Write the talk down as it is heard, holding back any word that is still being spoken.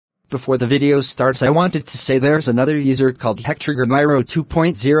Before the video starts, I wanted to say there's another user called Hector gameiro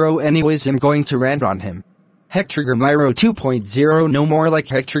 2.0. Anyways, I'm going to rant on him. Hector gameiro 2.0, no more like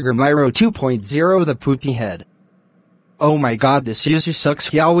Hector gameiro 2.0, the poopy head. Oh my god, this user sucks.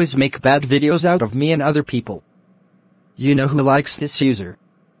 He always make bad videos out of me and other people. You know who likes this user?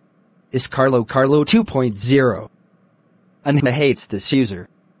 Is Carlo 2.0. And who hates this user?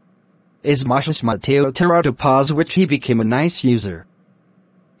 Is Matteo Teratopaz, which he became a nice user.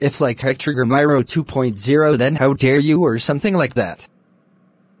 If like Hector gameiro 2.0, then how dare you, or something like that.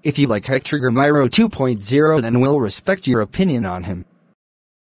 If you like Hector gameiro 2.0, then we'll respect your opinion on him.